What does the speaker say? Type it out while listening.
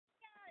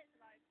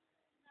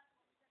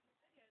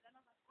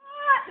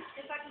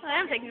I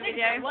am taking a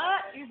video.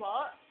 What? You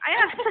what? I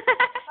am.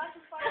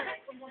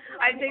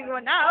 I'm taking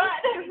one now.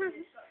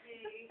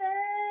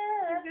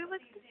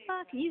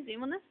 Can you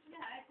zoom on this?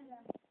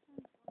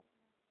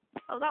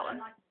 Oh, that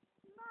one. I'm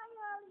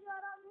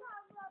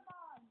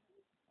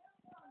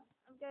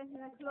getting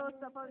a close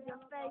up of your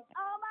face.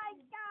 Oh my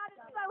god,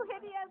 it's so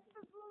hideous.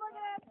 Just look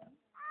at it.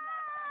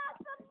 Ah,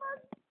 it's a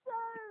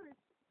monster.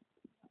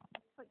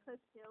 Quite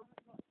close to.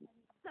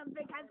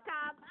 Something has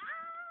come.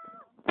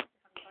 Ah!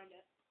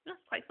 That's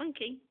quite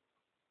funky.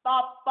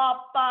 Bop,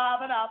 bop,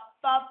 bop, it up.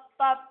 Bop,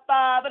 bop,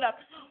 bop, it up.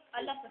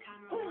 I love the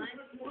camera online.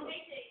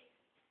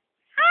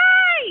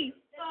 Hi!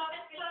 Oh,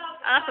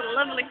 that's a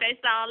lovely face,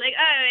 darling.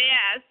 Oh,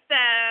 yeah, so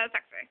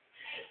sexy.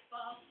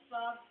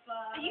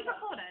 Are you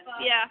recording?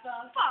 Yeah.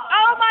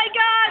 Oh my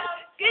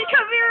god! Can you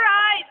cover your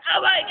eyes?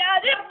 Oh my god,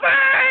 it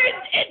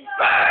burns! It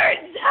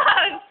burns!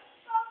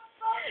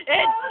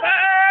 It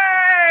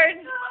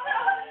burns!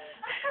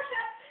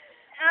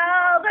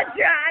 Oh, the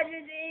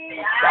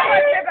tragedy!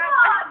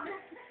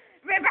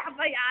 Rip out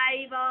my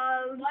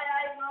eyeballs! My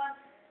eyeball.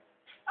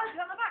 Oh, is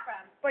that my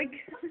background? Like,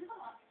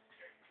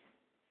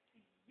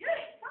 Yeah,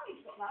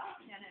 Sammy's got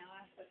that. Yeah, no,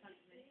 I have to put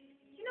something in.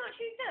 Do you know what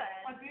she's doing?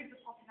 My boobs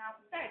are popping out.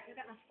 There, you'll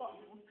get my spot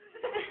on.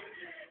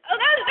 oh,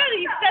 now that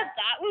you said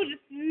that, we'll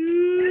just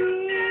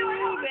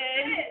move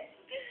in.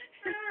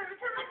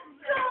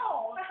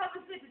 No! I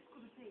haven't said it's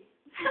called a tea.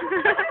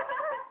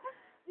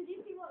 Did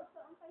you see what's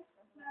on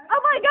Facebook? No.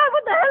 Oh my god,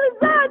 what the hell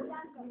is that?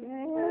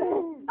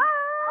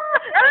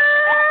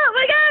 Oh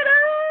my god!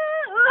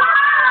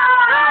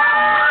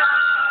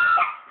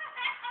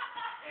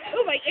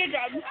 Oh my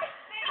eardrums.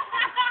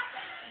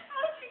 How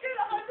did she do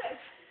that like this?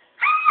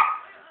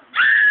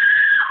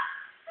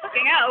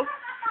 Fucking hell.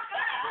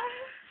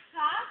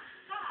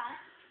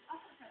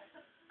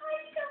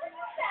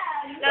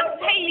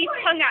 That's Hayley's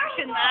tongue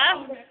action there.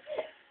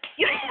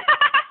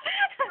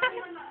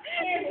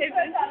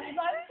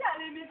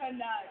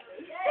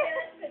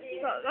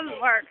 Well, it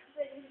doesn't work.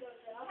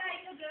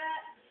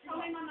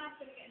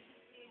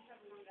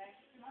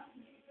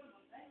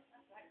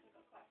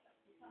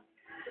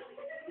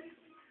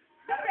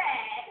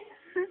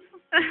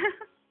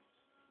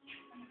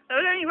 That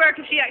would only work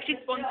if she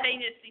actually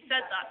spontaneously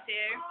said that to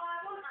you.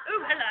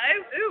 Ooh, hello.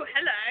 Ooh,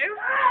 hello.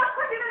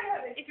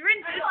 If you're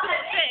into this sort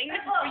of thing,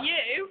 this is for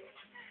you.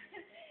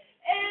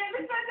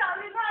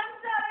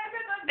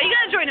 Are you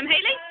going to join him,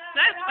 Hayley?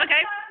 No?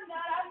 Okay.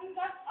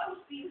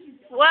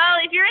 Well,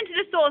 if you're into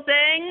this sort of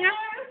thing,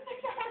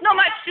 not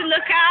much to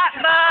look at,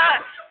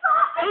 but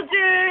it'll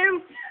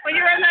do when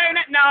you're alone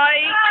at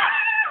night.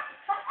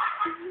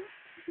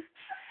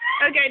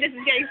 Okay, this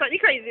is getting slightly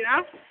crazy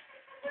now.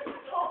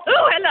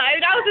 Oh, hello.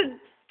 That was a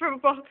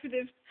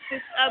provocative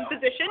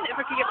position, if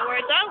I can get the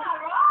words out.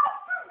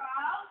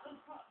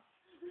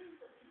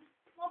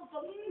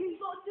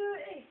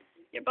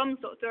 Your bum's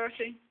not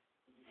dirty.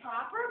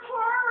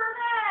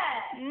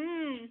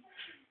 You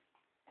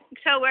can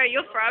tell where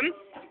you're from.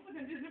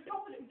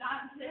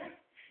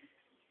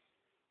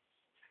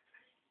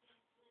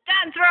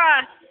 Dance for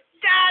us!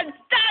 Dance!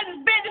 Dance,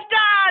 bitch,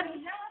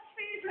 dance!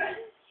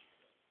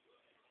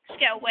 Just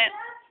get a whip.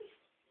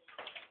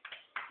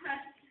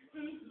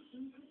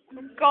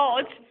 Oh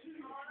god.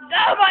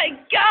 Oh my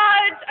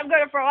god! I'm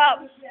gonna throw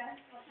up.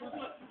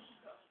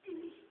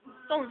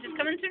 Someone's just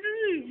coming to the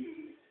room.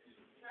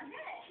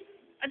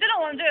 I don't know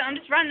what I'm doing, I'm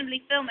just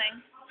randomly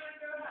filming.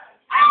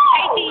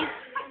 Katie's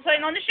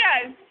putting on the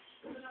show.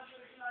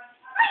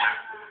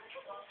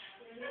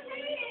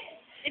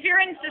 If you're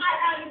into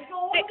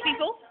sick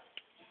people.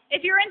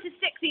 If you're into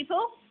sick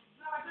people.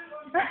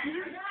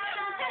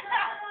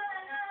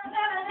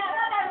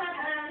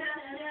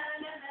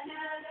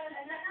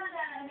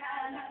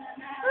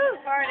 Ooh,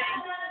 party.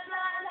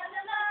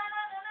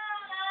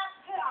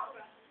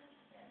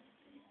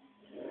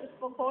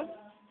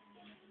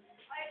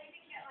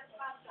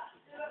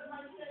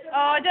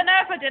 Oh, I don't know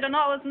if I did or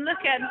not. I wasn't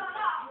looking.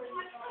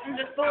 I'm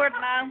just bored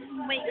now.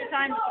 I'm waiting for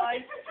time to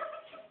fly.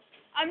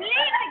 I'm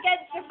leaning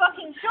against your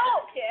fucking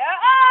chalk here.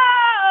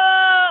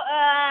 Oh,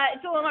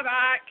 it's all on my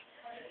back.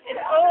 It's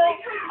all.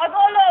 I've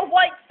got a lot of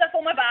white stuff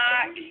on my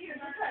back.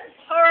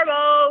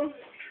 Horrible.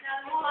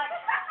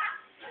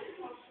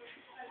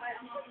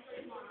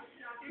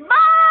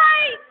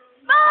 Bye!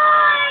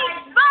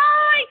 Bye!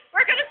 Bye!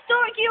 We're gonna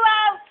stalk you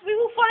out. We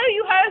will follow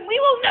you home. We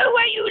will know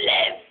where you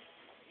live.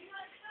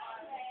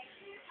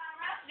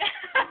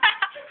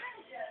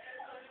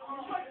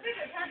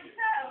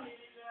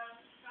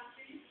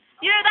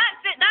 You know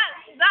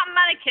that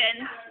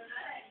mannequin,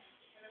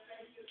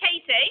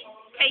 Katie,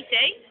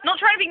 not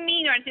trying to be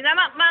mean or anything,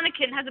 that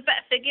mannequin has a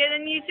better figure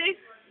than you two.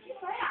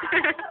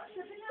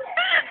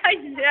 I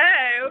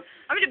know,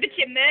 I'm in a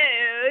bitchy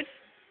mood.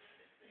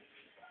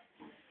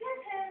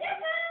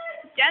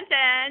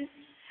 Jansen.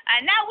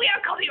 And now we are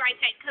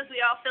copyrighted because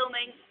we are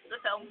filming the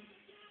film.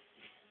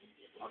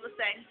 On the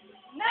thing.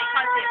 No.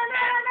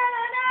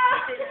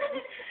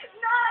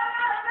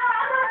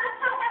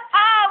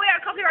 Oh, we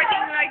are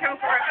copyrighting the microphone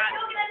for it.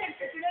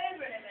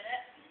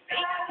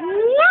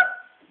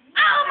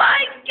 Oh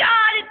my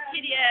god, it's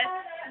hideous.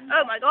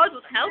 Oh my god,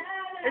 what the hell?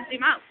 Let's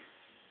zoom out.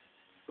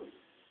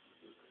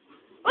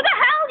 What the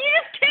hell? You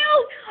just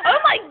killed! Oh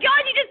my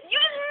god, you just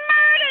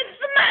murdered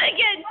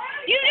Megan!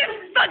 You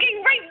just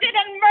fucking raped it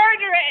and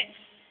murdered it!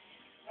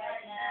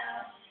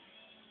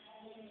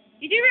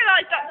 You do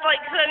realise that's like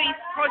Chloe's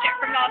project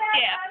from last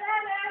year?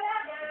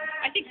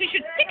 I think we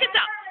should pick it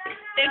up,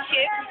 don't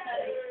you?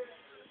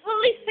 Well,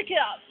 at least pick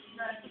it up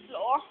off the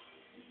floor.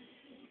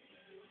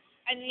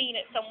 And lean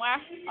it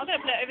somewhere. I'm going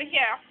to put it over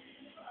here.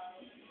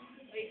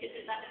 There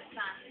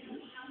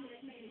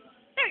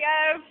we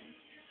go.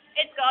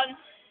 It's gone.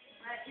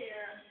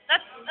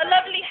 That's a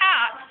lovely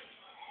hat.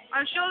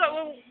 I'm sure that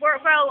will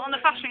work well on the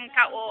fashion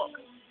catwalk.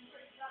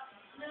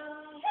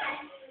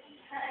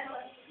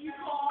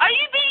 Are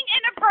you being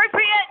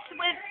inappropriate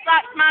with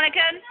that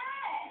mannequin?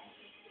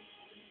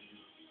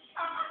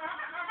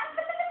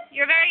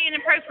 You're very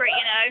inappropriate,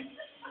 you know.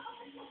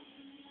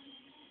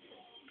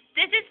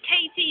 This is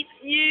Katie's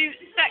new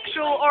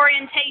sexual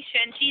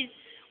orientation. She's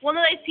one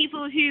of those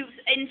people who's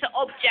into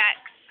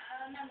objects.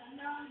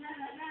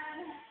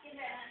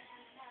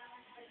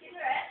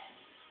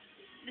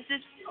 This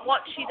is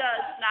what she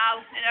does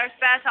now in her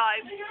spare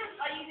time.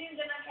 Are you doing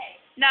them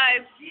okay?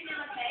 No. Do you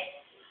doing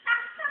okay?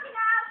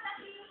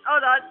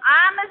 Hold on.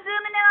 I'm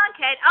zooming in on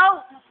Kate.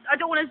 Oh, I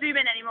don't want to zoom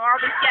in anymore. I'll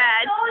be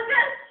scared.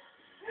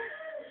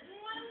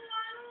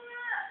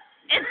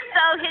 It's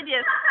so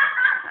hideous.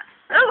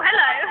 Oh,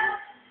 hello.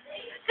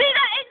 See,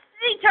 that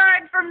instantly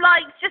turned from,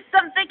 like, just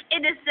something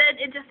innocent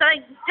into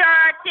something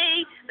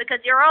dirty, because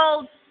you're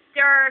all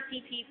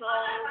dirty people.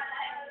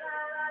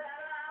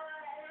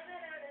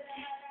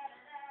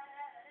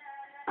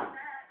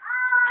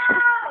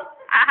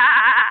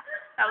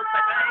 That was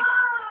quite funny.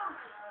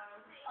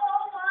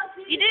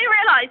 You do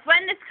realise,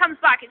 when this comes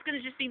back, it's going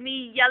to just be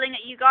me yelling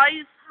at you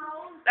guys.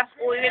 That's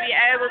all you're going to be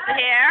able to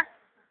hear.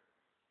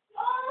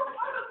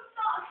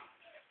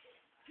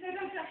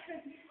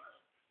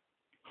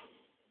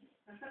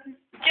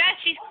 Jess,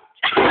 she's...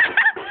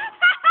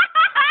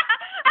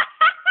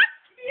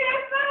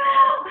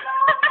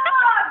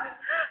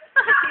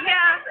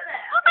 Yeah.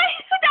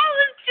 That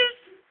was just...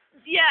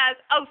 Yeah.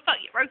 Oh, fuck,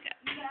 you broke it.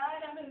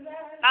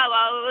 Oh,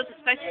 well, it wasn't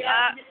supposed to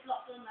hurt.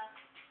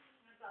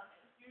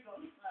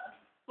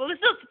 Well,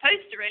 it's not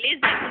supposed to, really,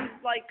 isn't it?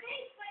 Like,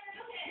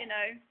 you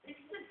know.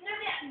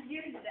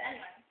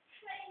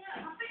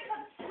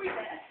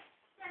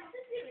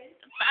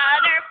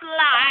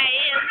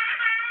 Butterflies.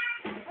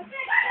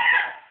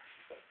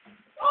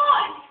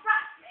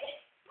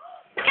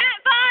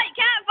 Can't fight!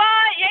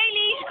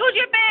 Hayley, she called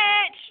you a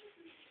bitch!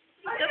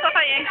 Just stop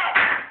fighting.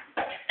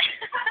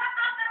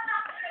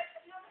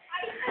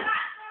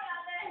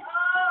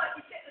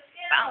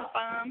 Bam,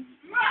 bam.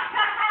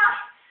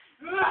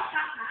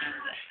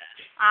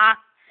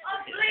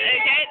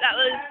 Okay, that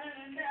was...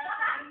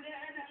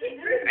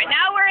 Right,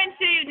 now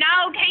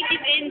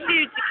Katie's into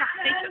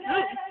decapitation.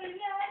 Ooh.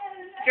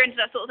 If you're into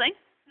that sort of thing.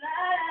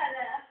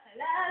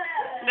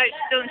 No, she's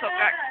still in top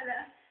track.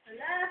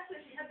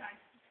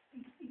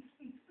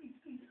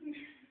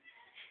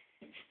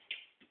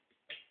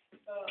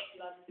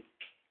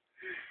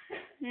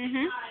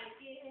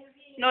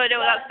 No idea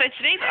what that's supposed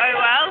to be, but oh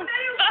well.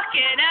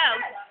 Fucking hell.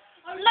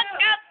 Look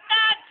at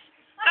that!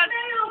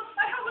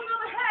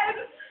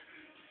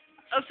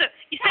 Oh, so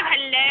you're so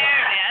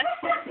hilarious.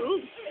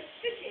 Ooh.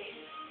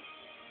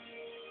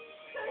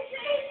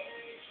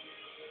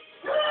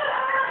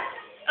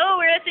 Oh,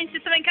 we're listening to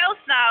something else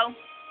now.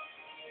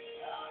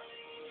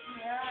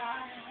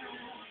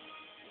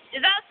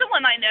 Is that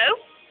someone I know?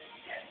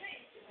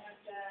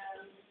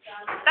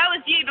 That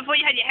was you before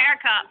you had your hair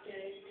cut.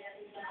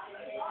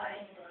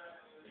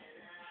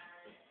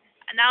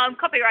 And now I'm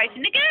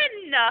copywriting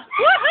again.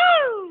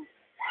 Woohoo!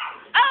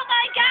 Oh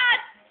my god!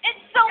 It's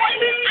someone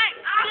who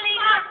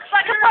actually looks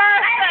like a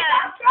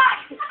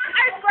person!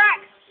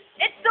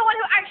 It's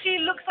someone who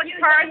actually looks like a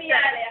person,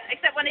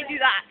 except when they do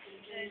that.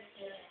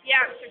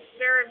 Yeah,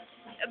 they're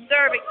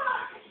observing.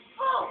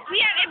 We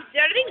are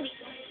observing me.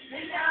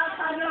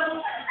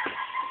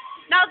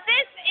 Now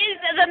this is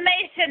the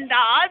mason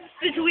dance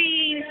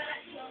between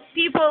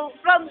people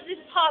from this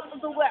part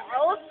of the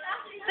world.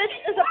 This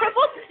is a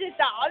provocative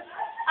dance,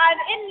 and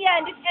in the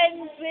end it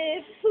ends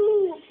with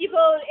two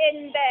people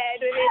in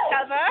bed with each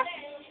other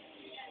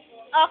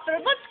after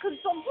much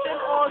consumption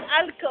of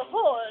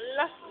alcohol.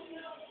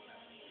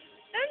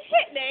 Don't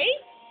hit me.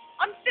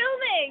 I'm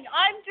filming.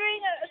 I'm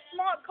doing a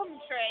smart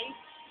commentary.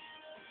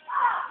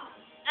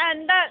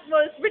 And that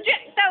was the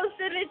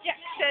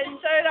rejection,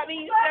 so that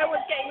means no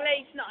one's getting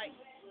laid tonight.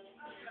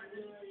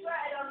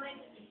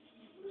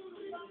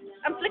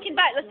 I'm flicking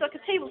back, looks like a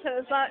table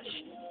tennis match.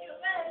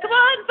 Come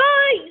on,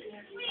 fight!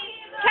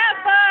 Can't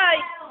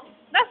fight!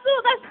 That's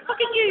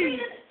fucking you!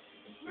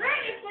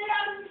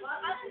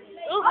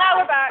 Oh, now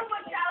we're back.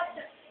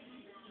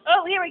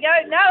 Oh, here we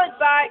go. Now it's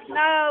back.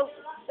 Now,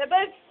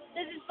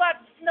 this is part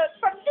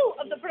two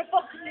of the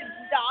provocative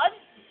dance.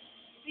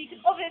 You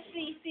can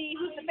obviously see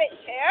who's the bitch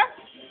here.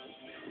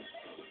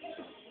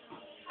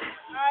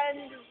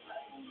 And,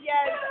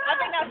 yes, I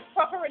think that's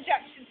proper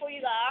rejection for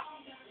you there.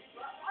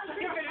 You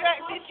can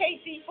directly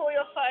Katie for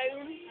your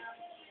phone.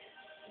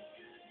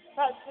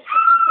 That's just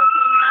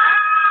completely mad.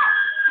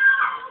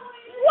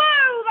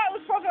 Whoa, that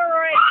was proper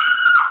right.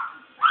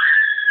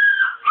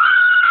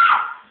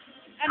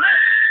 And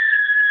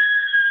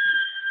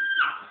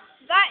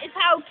that is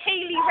how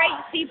Kaylee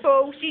rates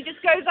people. She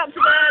just goes up to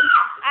them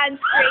and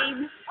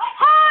screams,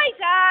 "Hi,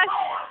 Dash!"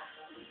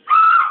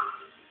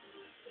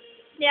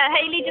 Yeah,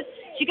 Hayley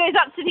she goes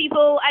up to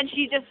people and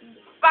she just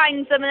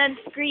bangs them and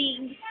then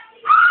screams.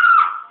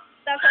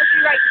 That's how she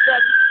rates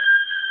them.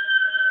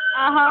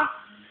 Uh-huh.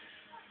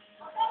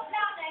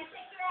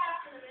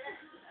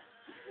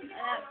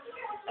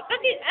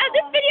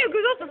 This video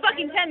goes on for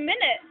fucking 10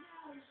 minutes.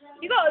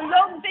 You got a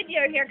long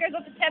video here, it goes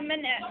on for 10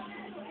 minutes.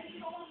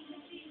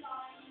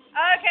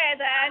 Okay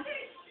then.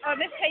 Oh,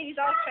 Miss Katie's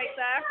ass straight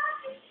there.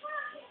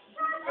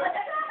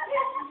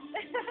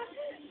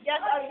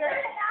 Yes, I'm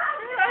good.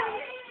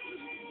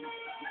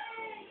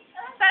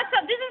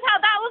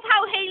 That was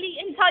how Hayley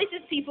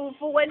entices people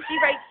for when she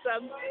rates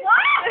them.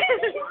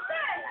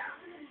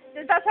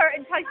 That's how it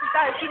entices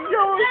them. She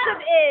lures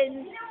them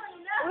in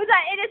with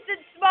that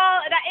innocent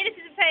smile and that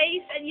innocent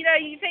face, and you know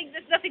you think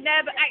there's nothing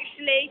there, but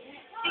actually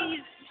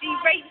she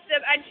rates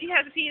them, and she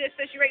has a penis,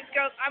 so she rates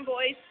girls and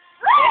boys.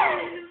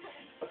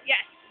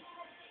 Yes.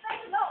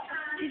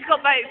 She's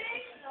got both.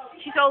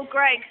 She's old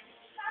Greg.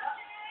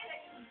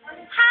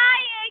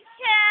 Hi,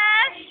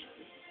 Cash.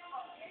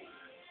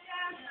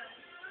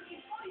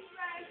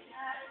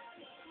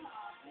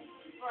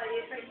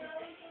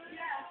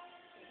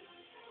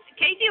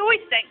 Katie always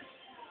stinks.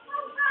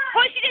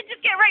 Well, she didn't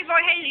just get raped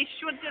by Hayley,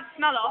 she wanted to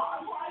smell off.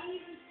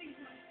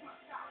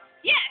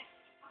 Yes.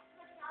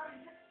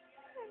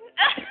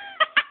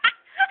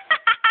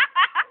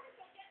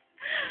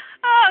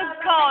 Oh,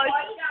 God.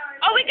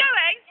 Are we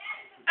going?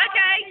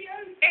 Okay.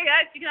 Here you go.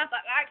 You can have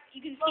that back.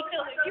 You can keep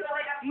it if you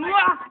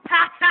want.